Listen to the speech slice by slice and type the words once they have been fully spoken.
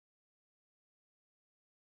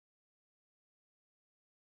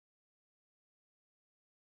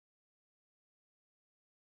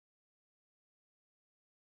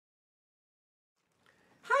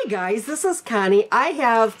Hi guys, this is Connie. I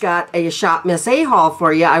have got a ShopMissA Haul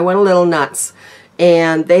for you. I went a little nuts,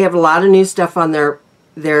 and they have a lot of new stuff on their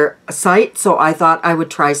site, so I thought I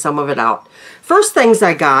would try some of it out. First things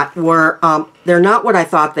I got were, they're not what I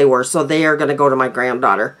thought they were, so they are going to go to my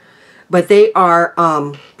granddaughter. But they are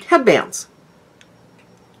headbands.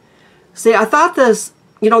 See, I thought this,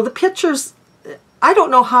 the pictures, I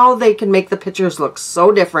don't know how they can make the pictures look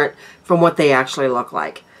so different from what they actually look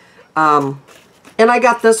like. And I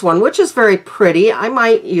got this one, which is very pretty. I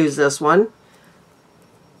might use this one.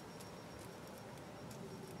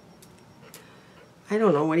 I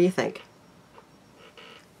don't know. What do you think?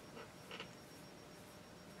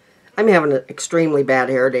 I'm having an extremely bad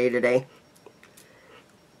hair day today.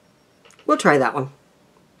 We'll try that one.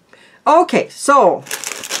 Okay, so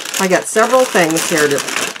I got several things here to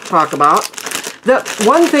talk about. The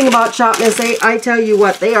one thing about ShopMissA, I tell you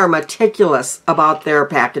what, they are meticulous about their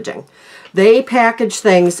packaging. They package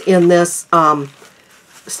things in this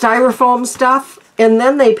styrofoam stuff, and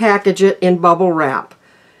then they package it in bubble wrap.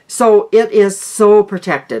 So it is so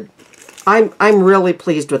protected. I'm really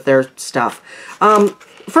pleased with their stuff.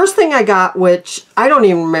 First thing I got, which I don't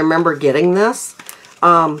even remember getting this,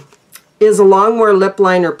 is a Longwear lip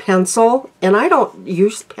liner pencil, and I don't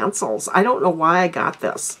use pencils. I don't know why I got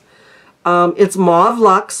this. It's Mauve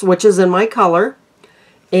Luxe, which is in my color,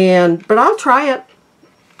 but I'll try it.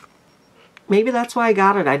 Maybe that's why I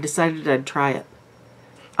got it. I decided I'd try it.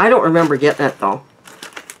 I don't remember getting it, though.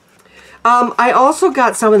 I also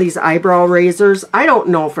got some of these eyebrow razors. I don't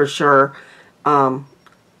know for sure how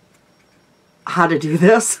to do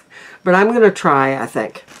this, but I'm going to try, I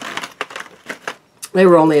think. They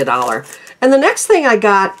were only $1. And the next thing I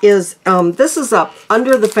got is, this is a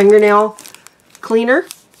under the fingernail cleaner.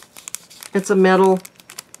 It's a metal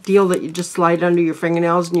deal that you just slide under your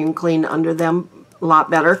fingernails and you can clean under them a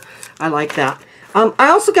lot better. I like that. I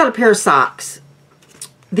also got a pair of socks.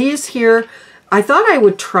 These here, I thought I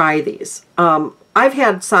would try these. I've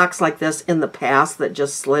had socks like this in the past that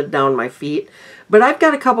just slid down my feet, but I've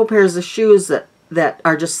got a couple pairs of shoes that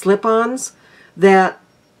are just slip-ons that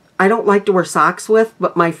I don't like to wear socks with,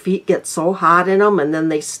 but my feet get so hot in them and then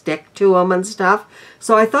they stick to them and stuff.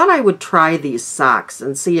 So I thought I would try these socks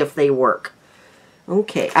and see if they work.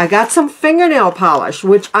 Okay, I got some fingernail polish,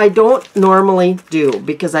 which I don't normally do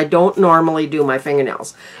because I don't normally do my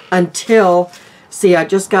fingernails until, see, I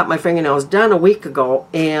just got my fingernails done a week ago,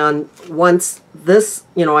 and once this,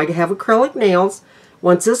 I have acrylic nails,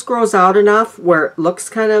 once this grows out enough where it looks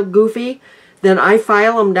kind of goofy, then I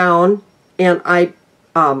file them down and I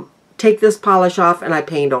take this polish off and I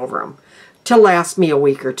paint over them to last me a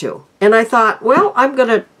week or two. And I thought, well, I'm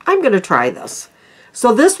gonna try this.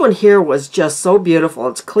 So this one here was just so beautiful.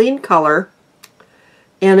 It's clean color,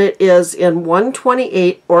 and it is in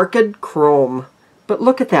 128 Orchid Chrome. But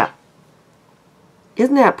look at that.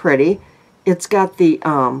 Isn't that pretty? It's got the,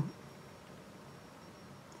 I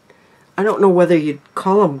don't know whether you'd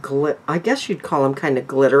call them, I guess you'd call them kind of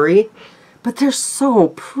glittery, but they're so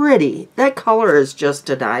pretty. That color is just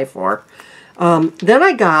to die for. Then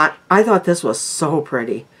I thought this was so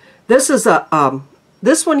pretty. This is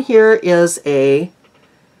this one here is a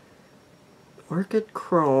Orchid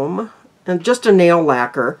Chrome, and just a nail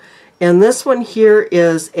lacquer. And this one here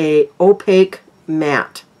is a opaque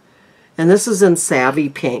matte. And this is in Savvy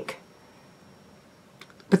Pink.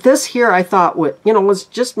 But this here I thought was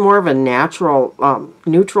just more of a natural,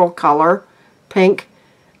 neutral color, pink.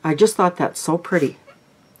 I just thought that's so pretty.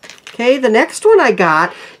 Okay, the next one I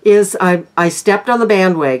got is, I stepped on the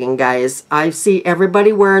bandwagon, guys. I see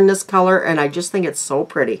everybody wearing this color, and I just think it's so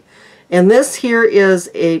pretty. And this here is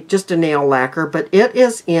just a nail lacquer, but it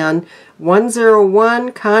is in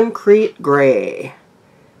 101 Concrete Gray.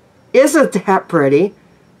 Isn't that pretty?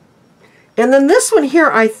 And then this one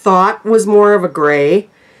here I thought was more of a gray,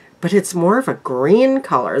 but it's more of a green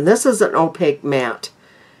color. And this is an opaque matte.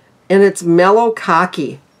 And it's mellow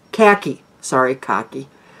khaki. It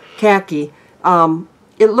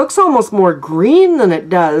looks almost more green than it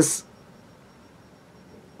does.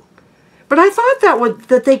 But I thought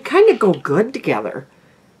that they kind of go good together.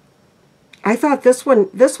 I thought this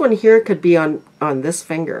one here could be on this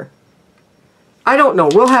finger. I don't know.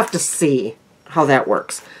 We'll have to see how that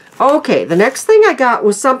works. Okay, the next thing I got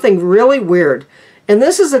was something really weird. And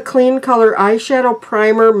this is a clean color eyeshadow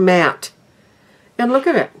primer matte. And look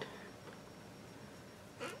at it.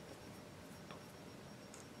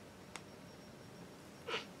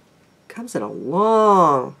 Comes in a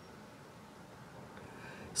long.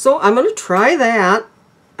 So I'm going to try that.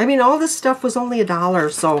 I mean, all this stuff was only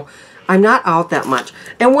 $1, so I'm not out that much.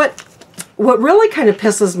 And what really kind of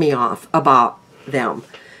pisses me off about them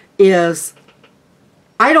is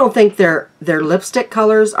I don't think their lipstick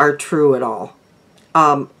colors are true at all.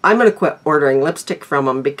 I'm going to quit ordering lipstick from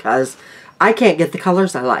them because I can't get the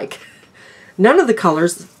colors I like. None of the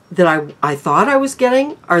colors that I thought I was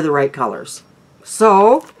getting are the right colors.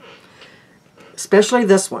 So, especially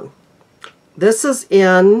this one. This is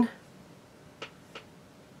in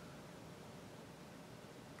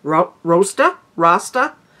Rasta.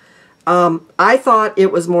 I thought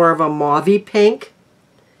it was more of a mauve-y pink.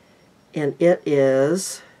 And it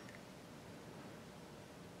is...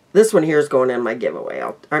 This one here is going in my giveaway.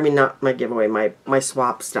 I mean, not my giveaway, my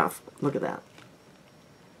swap stuff. Look at that.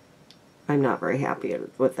 I'm not very happy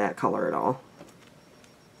with that color at all.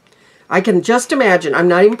 I can just imagine. I'm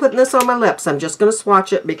not even putting this on my lips. I'm just going to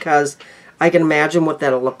swatch it because I can imagine what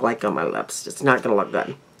that'll look like on my lips. It's not going to look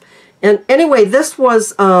good. And anyway, this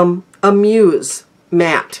was a Muse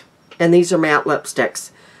matte. And these are matte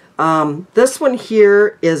lipsticks. This one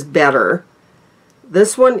here is better.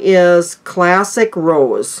 This one is Classic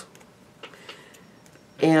Rose.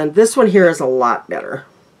 And this one here is a lot better.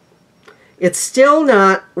 It's still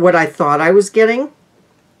not what I thought I was getting.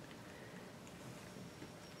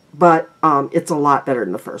 But it's a lot better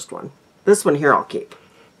than the first one. This one here I'll keep.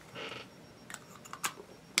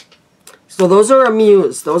 So those are a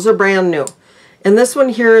Muse. Those are brand new. And this one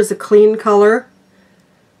here is a clean color.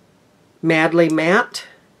 Madly Matte.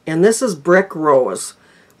 And this is Brick Rose.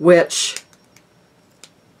 Which...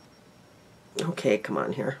 Okay, come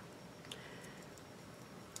on here.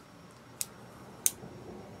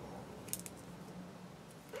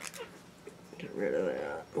 Get rid of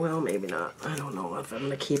that. Well, maybe not. I don't know if I'm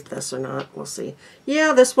going to keep this or not. We'll see.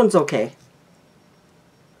 Yeah, this one's okay.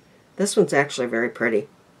 This one's actually very pretty.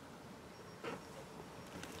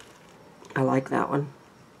 I like that one.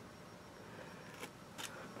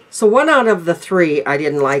 So one out of the three I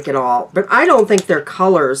didn't like at all. But I don't think their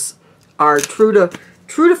colors are true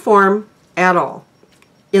to form at all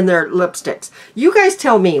in their lipsticks. You guys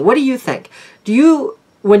tell me, what do you think?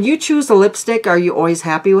 When you choose a lipstick, are you always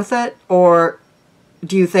happy with it? Or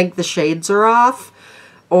do you think the shades are off?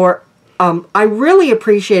 Or I really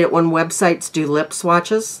appreciate it when websites do lip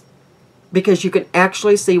swatches, because you can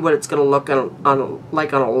actually see what it's going to look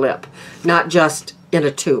like on a lip, not just in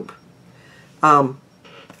a tube.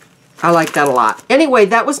 I like that a lot. Anyway,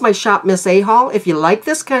 that was my ShopMissA haul. If you like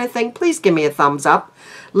this kind of thing, please give me a thumbs up.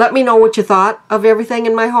 Let me know what you thought of everything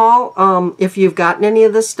in my haul. If you've gotten any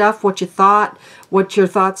of this stuff, what you thought, what your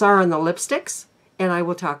thoughts are on the lipsticks. And I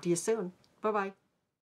will talk to you soon. Bye-bye.